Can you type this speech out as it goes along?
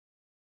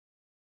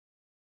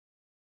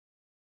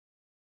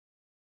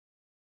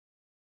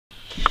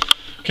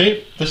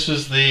Okay, this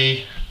is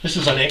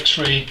an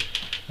X-ray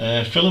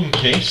film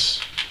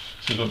case.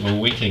 This is what we're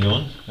waiting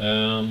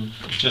on.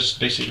 Just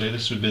basically,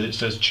 this would be, it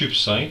says tube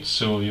side,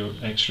 so your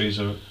X-rays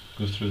go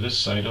through this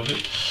side of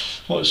it.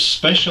 What's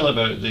special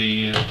about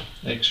the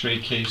X-ray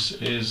case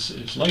is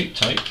it's light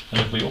tight,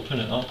 and if we open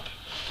it up,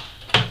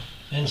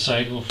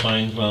 inside we'll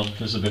find, well,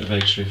 there's a bit of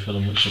X-ray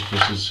film, which of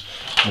course is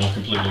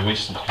completely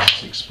wasted because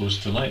it's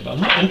exposed to light. But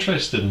I'm not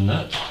interested in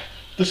that.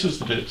 This is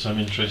the bits I'm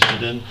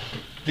interested in.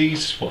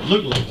 These, what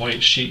look like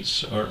white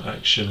sheets, are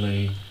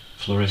actually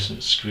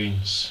fluorescent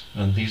screens,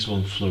 and these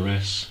will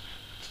fluoresce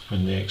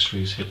when the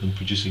X-rays hit them,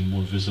 producing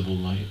more visible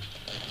light.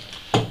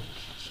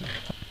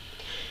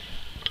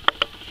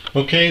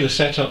 Okay, the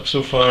setup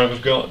so far,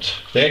 we've got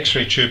the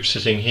X-ray tube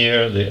sitting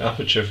here, the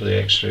aperture for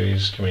the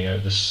X-rays coming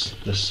out this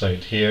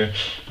side here.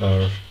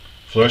 Our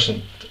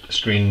fluorescent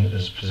screen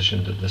is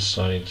positioned at this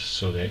side,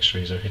 so the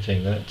X-rays are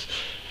hitting that.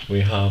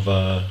 We have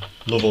a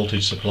low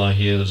voltage supply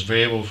here that's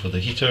variable for the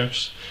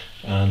heaters,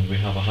 and we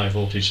have a high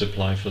voltage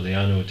supply for the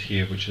anode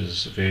here, which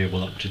is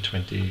variable up to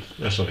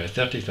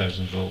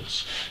 30,000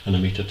 volts, and a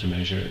meter to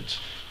measure it.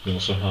 We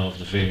also have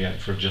the variac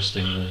for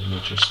adjusting the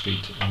motor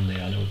speed on the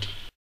anode.